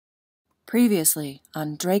Previously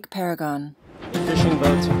on DrakeParagon. Fishing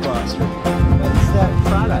boats in Gloucester. What's that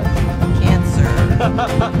product? Cancer.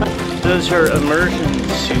 Those are immersion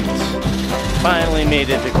suits. Finally made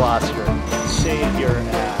it to Gloucester. Save your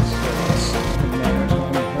ass.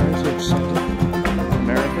 Heritage Center.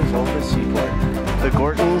 America's oldest seaport. The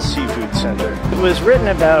Gorton Seafood Center. It was written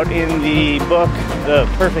about in the book The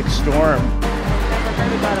Perfect Storm. Never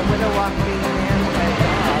heard about a widow walk being manned by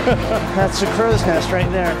a dog. That's the crow's nest right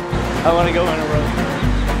there. I want to go in a row.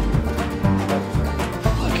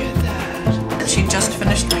 Look at that. She just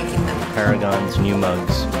finished making them. Paragon's new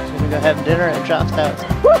mugs. So we're going to go have dinner at Geoff's house.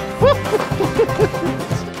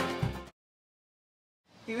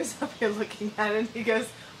 He was up here looking at it and he goes,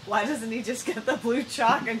 why doesn't he just get the blue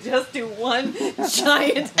chalk and just do one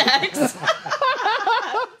giant X?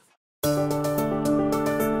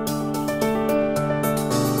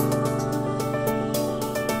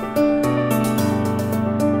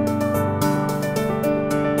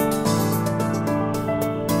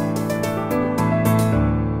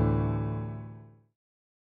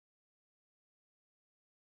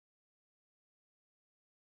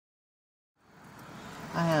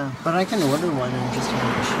 But I can order one and just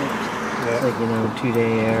have it shipped. Yeah. It's like,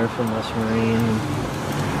 2-day air from West Marine.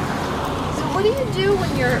 So what do you do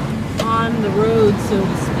when you're on the road, so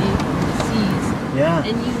to speak, on the seas? Yeah.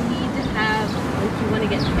 And you need to have, like, you want to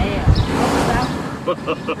get mail. What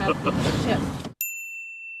does that have things shipped?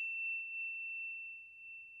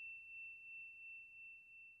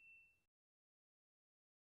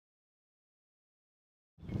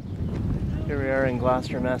 Here we are in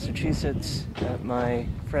Gloucester, Massachusetts, at my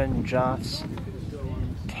friend Geoff's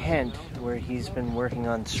tent, where he's been working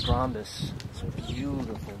on Strombus. It's a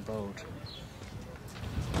beautiful boat.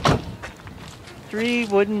 3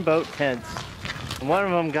 wooden boat tents. And one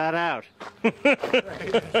of them got out.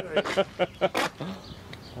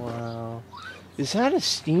 Wow. Is that a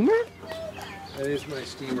steamer? That is my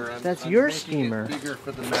steamer. That's your steamer. It bigger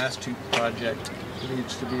for the mast tube project. It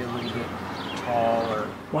needs to be a little bit taller.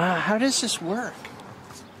 Wow, how does this work?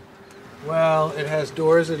 Well, it has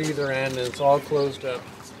doors at either end and it's all closed up.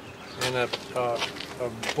 And a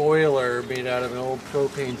boiler made out of an old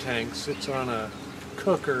propane tank sits on a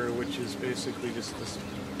cooker, which is basically just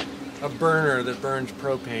a burner that burns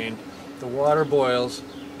propane. The water boils,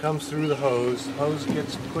 comes through the hose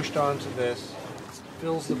gets pushed onto this,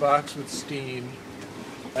 fills the box with steam.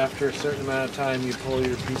 After a certain amount of time, you pull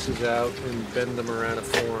your pieces out and bend them around a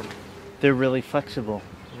form. They're really flexible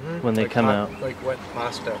when they come out. Like wet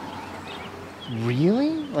pasta.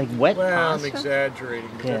 Really? Like wet pasta? Well, pasta? I'm exaggerating,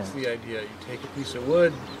 but that's the idea. You take a piece of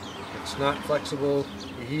wood, it's not flexible,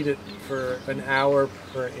 you heat it for an hour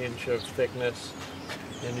per inch of thickness,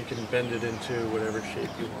 and you can bend it into whatever shape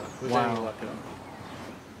you want with any luck at all.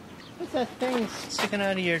 What's that thing sticking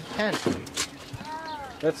out of your tent?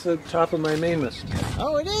 That's the top of my mainmast.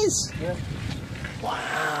 Oh, it is? Yeah.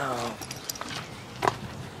 Wow.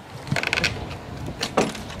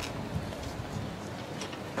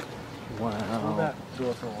 Wow. Hold that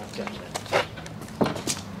door for a while. Gotcha.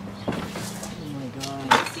 Oh my god.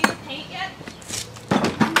 Have you seen the paint yet?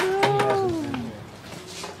 No.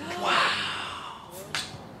 Wow.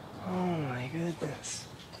 Oh my goodness.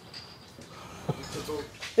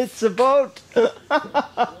 It's a boat.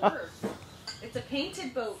 It's a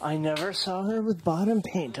painted boat. I never saw her with bottom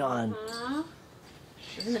paint on.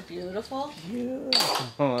 Isn't it beautiful?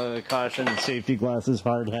 Beautiful. Caution, safety glasses,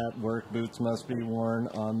 hard hat, work boots must be worn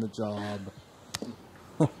on the job.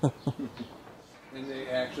 And they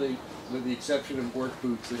actually, with the exception of work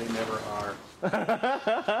boots, they never are.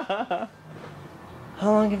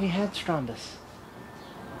 How long have you had Strombus?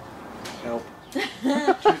 Help.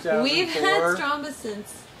 2004. We've had Strombus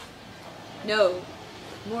since, no,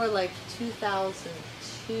 more like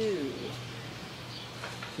 2002.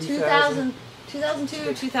 2002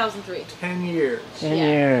 or 2003. 10 years. 10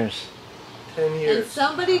 years. 10 years. And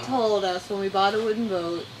somebody told us when we bought a wooden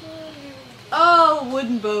boat, oh,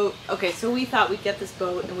 wooden boat. Okay, so we thought we'd get this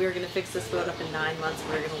boat and we were going to fix this boat up in 9 months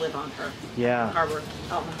and we were going to live on her. Yeah. Harbor,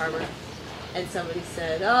 out in the harbor. And somebody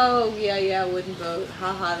said, oh, yeah, wooden boat.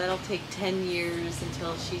 Haha, that'll take 10 years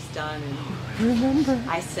until she's done. And Remember.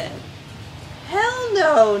 I said, hell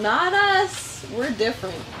no, not us. We're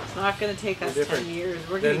different. It's not going to take us 10 years.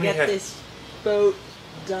 We're going to get this boat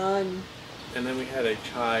done. And then we had a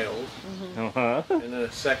child. Uh-huh. And then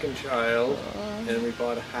a second child. And then we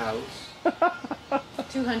bought a house.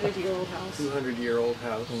 200-year-old house. 200-year-old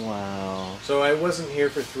house. Wow. So I wasn't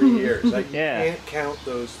here for 3 years. I can't count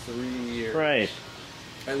those 3 years. Right.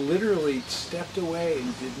 I literally stepped away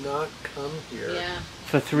and did not come here. Yeah.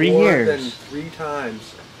 For 3 more years. More than 3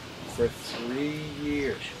 times for 3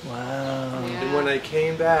 years. Wow. And when I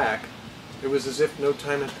came back, it was as if no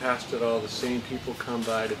time had passed at all. The same people come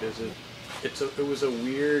by to visit. It was a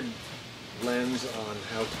weird lens on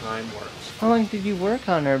how time works. How long did you work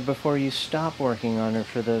on her before you stopped working on her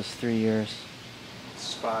for those 3 years?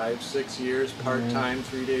 It's 5, 6 years, part-time,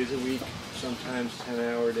 3 days a week, sometimes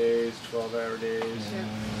 10-hour days, 12-hour days.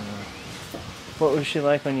 What was she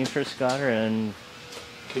like when you first got her, and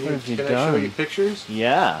Can what have you I done? show you pictures?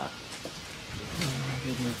 Yeah.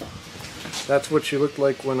 That's what she looked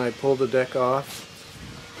like when I pulled the deck off.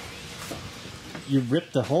 You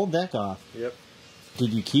ripped the whole deck off. Yep.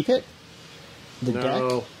 Did you keep it? The deck?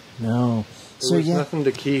 No. No. There was nothing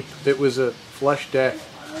to keep. It was a flush deck.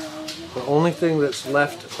 The only thing that's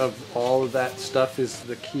left of all of that stuff is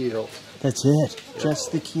the keel. That's it.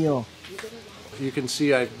 Just the keel. You can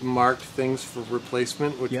see I marked things for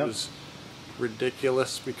replacement, which was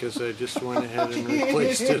ridiculous because I just went ahead and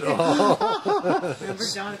replaced it all. Remember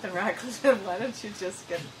Jonathan Raab said, why don't you just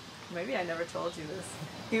get... Maybe I never told you this.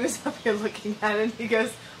 He was up here looking at it and he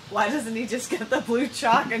goes, why doesn't he just get the blue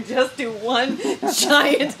chalk and just do one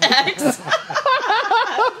giant X?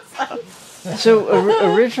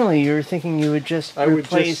 So originally you were thinking you would just I would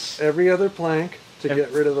replace... just every other plank to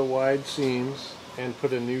get rid of the wide seams and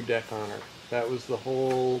put a new deck on her. That was the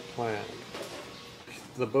whole plan.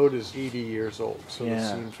 The boat is 80 years old, so the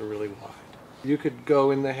seams are really wide. You could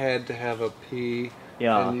go in the head to have a pee,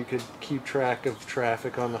 and you could keep track of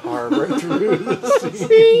traffic on the harbor through the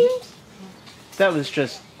seams. That was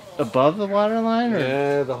just above the waterline? Or?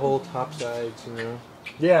 Yeah, the whole top sides, you know.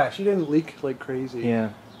 Yeah, she didn't leak like crazy. Yeah.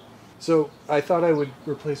 So I thought I would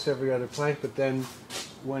replace every other plank, but then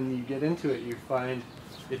when you get into it, you find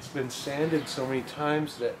it's been sanded so many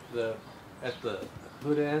times that at the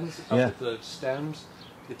hood ends, up at the stems,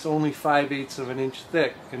 it's only 5/8 of an inch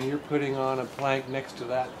thick, and you're putting on a plank next to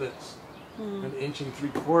that that's an inch and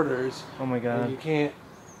 3/4. Oh my God. And you can't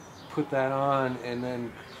put that on and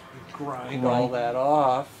then grind all that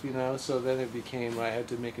off, you know, so then it became, I had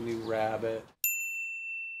to make a new Rabbet.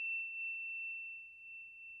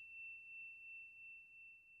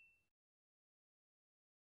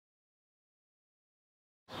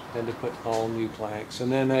 And to put all new planks,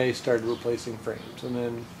 and then I started replacing frames,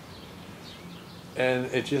 and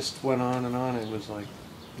it just went on and on. It was like,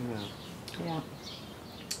 you know,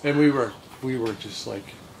 and we were just like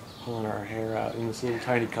pulling our hair out in this little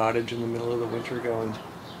tiny cottage in the middle of the winter, going,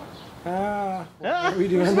 what are we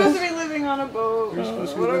doing? We're supposed to be living on a boat.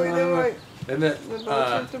 What are we doing? And then the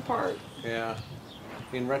boat ripped apart. Yeah,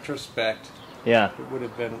 in retrospect, it would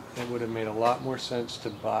have made a lot more sense to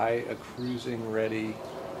buy a cruising ready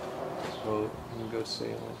boat and go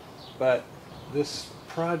sailing. But this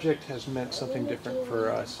project has meant something different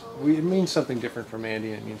for us. It means something different for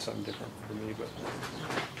Mandy, and it means something different for me. But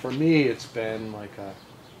for me, it's been like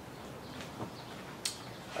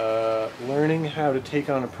learning how to take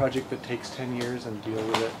on a project that takes 10 years and deal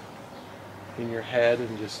with it in your head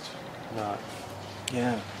and just not.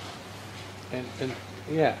 Yeah. And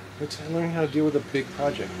yeah, it's learning how to deal with a big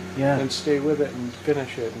project. Yeah. And stay with it and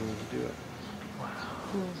finish it and do it.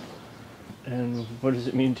 And what does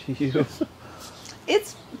it mean to you?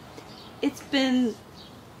 It's been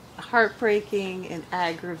heartbreaking and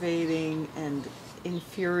aggravating and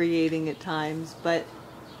infuriating at times, but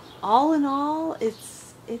all in all,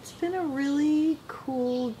 it's been a really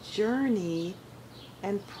cool journey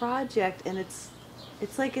and project, and it's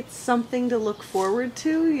like it's something to look forward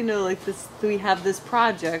to, you know, like this, we have this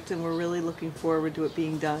project and we're really looking forward to it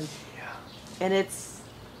being done. Yeah. And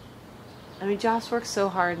I mean, Joss works so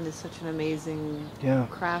hard and is such an amazing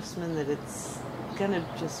craftsman that it's gonna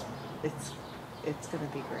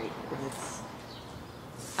be great.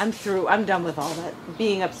 And I'm done with all that.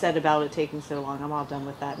 Being upset about it taking so long, I'm all done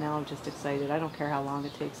with that now. I'm just excited. I don't care how long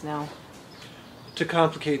it takes now. To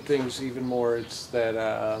complicate things even more, it's that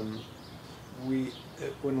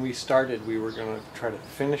when we started, we were going to try to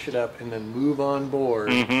finish it up and then move on board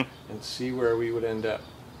and see where we would end up.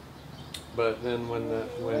 But then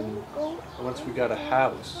once we got a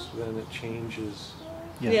house, then it changes.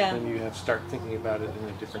 Yeah. Then you have to start thinking about it in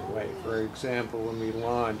a different way. For example, when we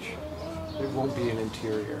launch, there won't be an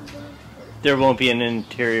interior. There won't be an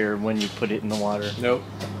interior when you put it in the water. Nope.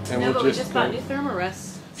 And No, but we just bought new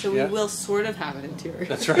thermarests, so we will sort of have an interior.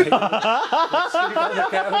 That's right. Let's sleep on the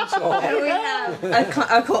cabin stove. And we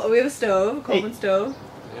have a stove, a Coleman stove.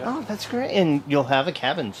 Yeah. Oh, that's great. And you'll have a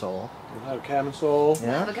cabin soul. We'll have a cabin sole.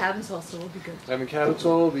 We'll have a cabin stove, so we'll be good. Having cabin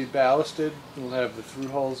sole will be ballasted. We'll have the through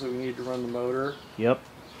holes that we need to run the motor. Yep.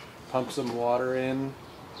 Pump some water in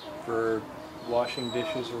for washing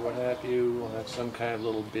dishes or what have you. We'll have some kind of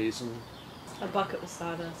little basin. A bucket with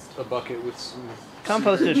sawdust. A bucket with some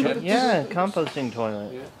Composting, yeah, composting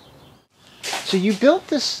toilet. Yeah. So you built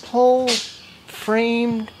this whole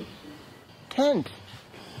framed tent.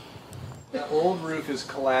 The old roof is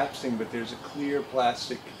collapsing, but there's a clear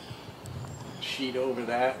plastic sheet over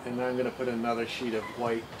that, and I'm going to put another sheet of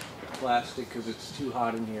white plastic because it's too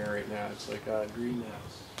hot in here right now. It's like a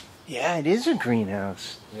greenhouse. Yeah, it is a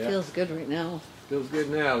greenhouse. Yeah. Feels good right now. Feels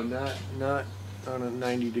good now, not on a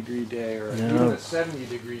 90-degree day or No. even a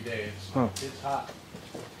 70-degree day. It's hot.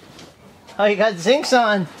 Oh, you got zincs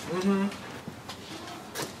on. Mm-hmm.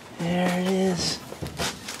 There it is.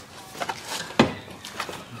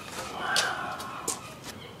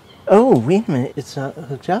 Oh, wait a minute. It's not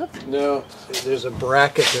hooked up? No, there's a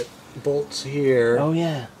bracket that bolts here Oh,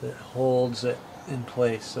 yeah. that holds it in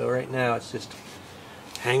place. So right now it's just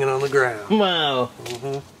hanging on the ground. Wow.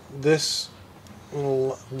 This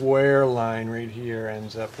little wear line right here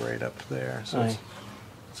ends up right up there. So Aye.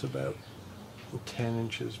 it's about 10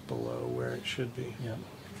 inches below where it should be. Yeah.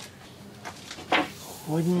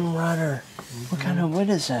 Wooden rudder. What kind of wood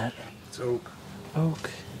is that? It's oak. Oak.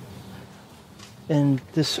 And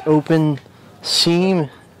this open seam.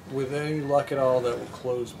 With any luck at all, that will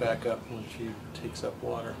close back up when she takes up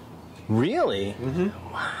water. Really?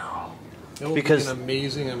 Mm-hmm. Wow. It will Because- be an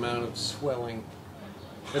amazing amount of swelling.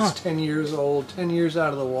 It's 10 years old, 10 years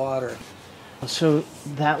out of the water. So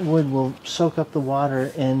that wood will soak up the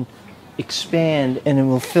water and expand, and it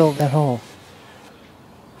will fill that hole.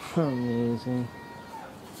 Amazing.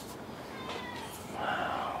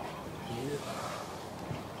 Wow.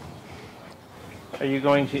 Are you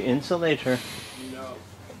going to insulate her? No.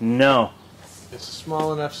 No. It's a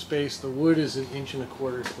small enough space. The wood is 1.25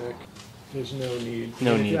 inches thick. There's no need.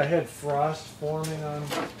 No If need. I had frost forming on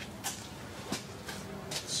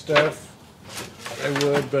stuff, I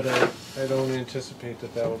would, but I don't anticipate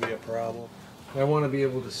that will be a problem. I want to be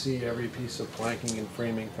able to see every piece of planking and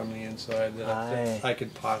framing from the inside that Aye. I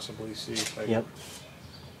could possibly see if I Yep. could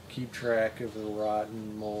keep track of the rot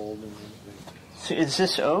and mold and everything. So is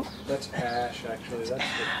this oak? That's ash, actually. That's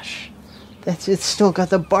Ash. It's still got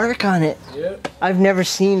the bark on it. Yep. I've never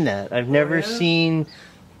seen that. I've never yeah? seen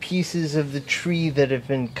pieces of the tree that have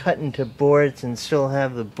been cut into boards and still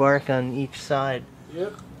have the bark on each side.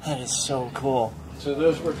 Yep. That is so cool. So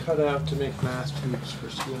those were cut out to make mast hoops for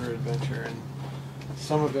schooner adventure, and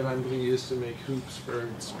some of it I'm going to use to make hoops for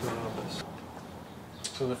Strombus.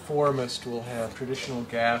 So the foremast will have traditional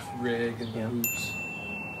gaff rig and the Yeah. hoops.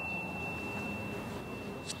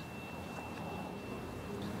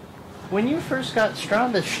 When you first got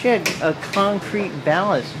Strombus, she had a concrete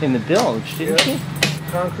ballast in the bilge, didn't she?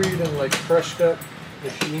 Concrete and like crushed up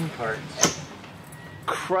machine parts.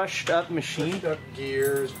 Crushed up machine. Crushed up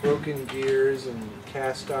gears, broken gears, and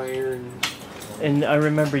cast iron. And I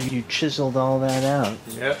remember you chiseled all that out.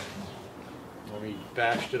 Yep. And we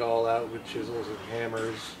bashed it all out with chisels and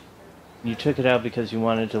hammers. You took it out because you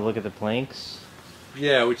wanted to look at the planks?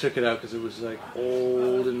 Yeah, we took it out because it was like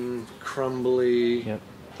old and crumbly. Yep.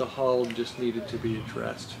 The hull just needed to be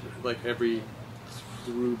addressed. Like every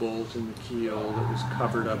through bolt in the keel that was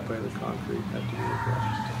covered up by the concrete had to be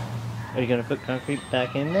addressed. Are you going to put concrete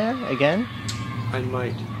back in there again? I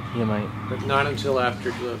might, You might. but not until after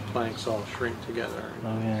the planks all shrink together.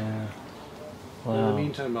 Oh, yeah. In the Wow.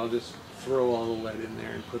 meantime, I'll just throw all the lead in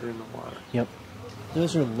there and put it in the water. Yep.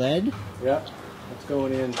 Those are lead? Yep, that's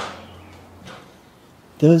going in.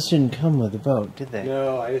 Those didn't come with the boat, did they?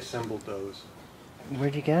 No, I assembled those.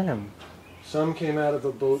 Where'd you get them? Some came out of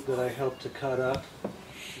a boat that I helped to cut up.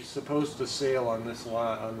 She's supposed to sail on this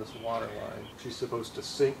on this water line. She's supposed to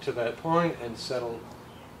sink to that point and settle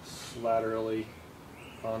laterally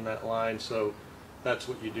on that line. So that's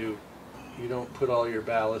what you do. You don't put all your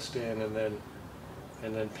ballast in and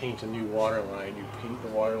then paint a new water line. You paint the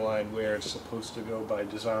water line where it's supposed to go by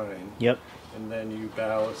design. Yep. And then you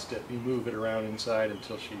ballast it. You move it around inside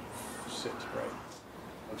until she sits right.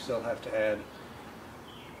 I still have to add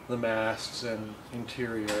the masts and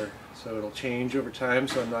interior, so it'll change over time.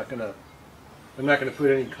 So I'm not gonna put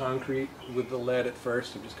any concrete with the lead at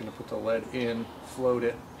first. I'm just gonna put the lead in, float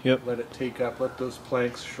it, Yep. let it take up, let those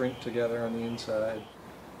planks shrink together on the inside,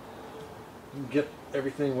 get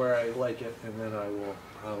everything where I like it, and then I will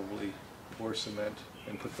probably pour cement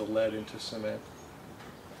and put the lead into cement.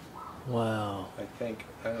 Wow. I think,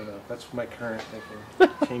 I don't know, that's my current thinking.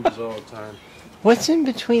 It changes all the time. What's in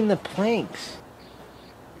between the planks?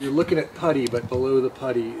 You're looking at putty, but below the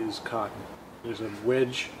putty is cotton. There's a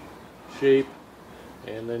wedge shape,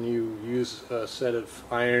 and then you use a set of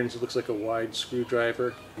irons. It looks like a wide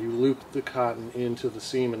screwdriver. You loop the cotton into the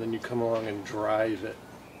seam, and then you come along and drive it.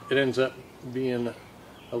 It ends up being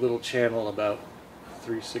a little channel about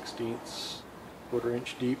 3/16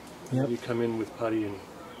 quarter-inch deep. Yep. You come in with putty and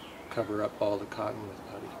cover up all the cotton with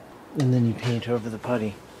putty. And then you paint over the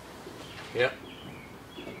putty. Yep.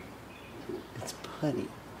 It's putty.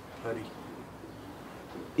 Putty.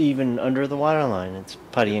 Even under the waterline, it's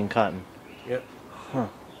putty and cotton. Yep. Huh.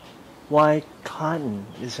 Why cotton?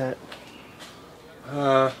 Is that...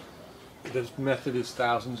 This method is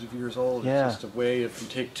thousands of years old. Yeah. It's just a way, if you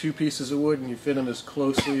take two pieces of wood and you fit them as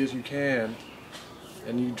closely as you can,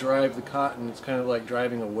 and you drive the cotton, it's kind of like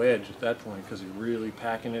driving a wedge at that point, because you're really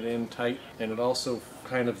packing it in tight, and it also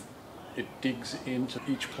kind of, it digs into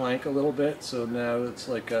each plank a little bit, so now it's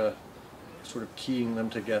like a sort of keying them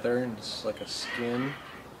together, and it's like a skin.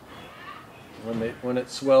 When it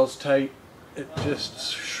swells tight, it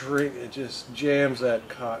just it just jams that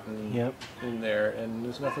cotton in there, and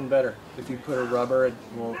there's nothing better. If you put a rubber, it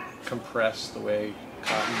won't compress the way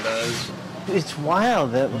cotton does. It's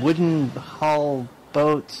wild that wooden hull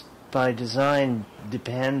boats by design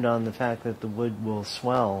depend on the fact that the wood will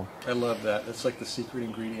swell. I love that. It's like the secret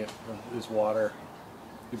ingredient is water.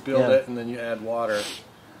 You build it and then you add water,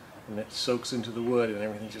 and it soaks into the wood, and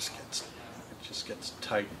everything just gets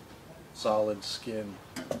tight, solid skin.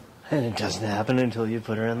 And it doesn't happen until you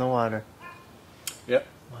put her in the water. Yep.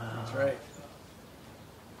 Wow. That's right.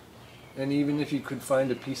 And even if you could find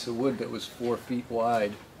a piece of wood that was 4 feet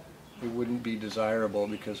wide, it wouldn't be desirable,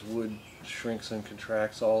 because wood shrinks and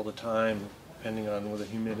contracts all the time, depending on the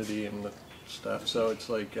humidity and the stuff. So it's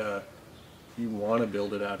like you want to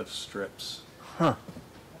build it out of strips. Huh.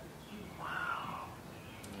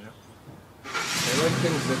 Yep. I like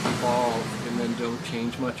things that evolve and then don't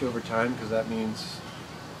change much over time, because that means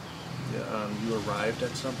you arrived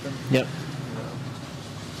at something. Yep.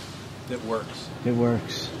 That works. It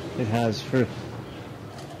works. It has for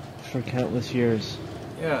countless years.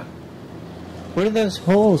 Yeah. What are those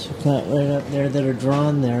holes you've got right up there that are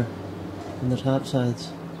drawn there on the top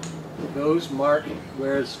sides? Those mark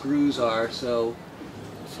where screws are, so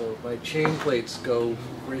my chain plates go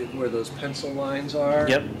right where those pencil lines are.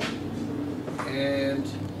 Yep. And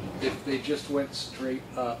if they just went straight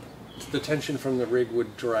up, the tension from the rig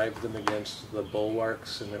would drive them against the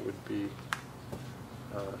bulwarks, and it would be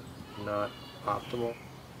not optimal.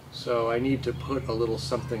 So I need to put a little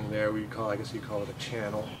something there. I guess you call it a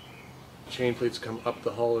channel. Chain plates come up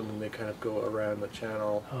the hull, and then they kind of go around the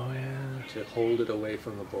channel to hold it away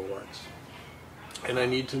from the bulwarks. And I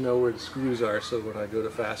need to know where the screws are, so when I go to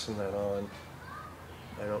fasten that on,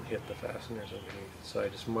 I don't hit the fasteners underneath. So I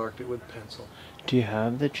just marked it with pencil. Do you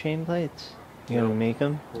have the chain plates? You gonna make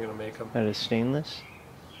them? I'm gonna make them. Out of stainless?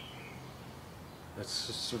 That's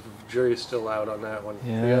just, the jury's still out on that one.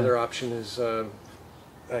 Yeah. The other option is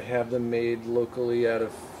I have them made locally out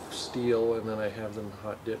of steel, and then I have them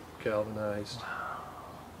hot dip galvanized. Wow.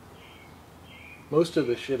 Most of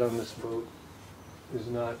the shit on this boat is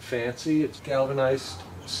not fancy. It's galvanized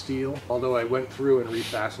steel. Although I went through and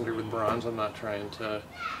refastened her with bronze, I'm not trying to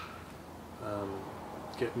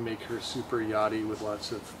make her super yachty with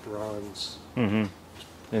lots of bronze. Mm-hmm.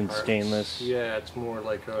 And parts. stainless. Yeah, it's more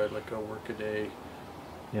like a workaday.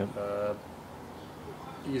 Yep.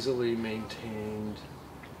 Easily maintained.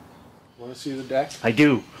 Want to see the deck? I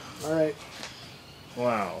do. All right.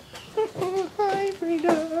 Wow. Hi,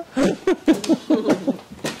 Frida.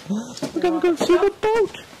 We're gonna go see the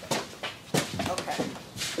boat. Okay.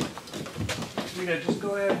 Frida, just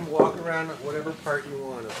go ahead and walk around at whatever part you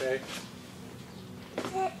want, okay?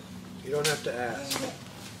 You don't have to ask.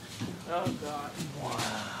 Oh, God.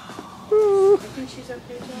 Wow. I think she's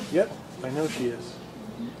okay, John. Yep, I know she is.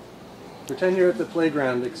 Pretend you're at the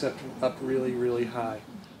playground, except up really, really high.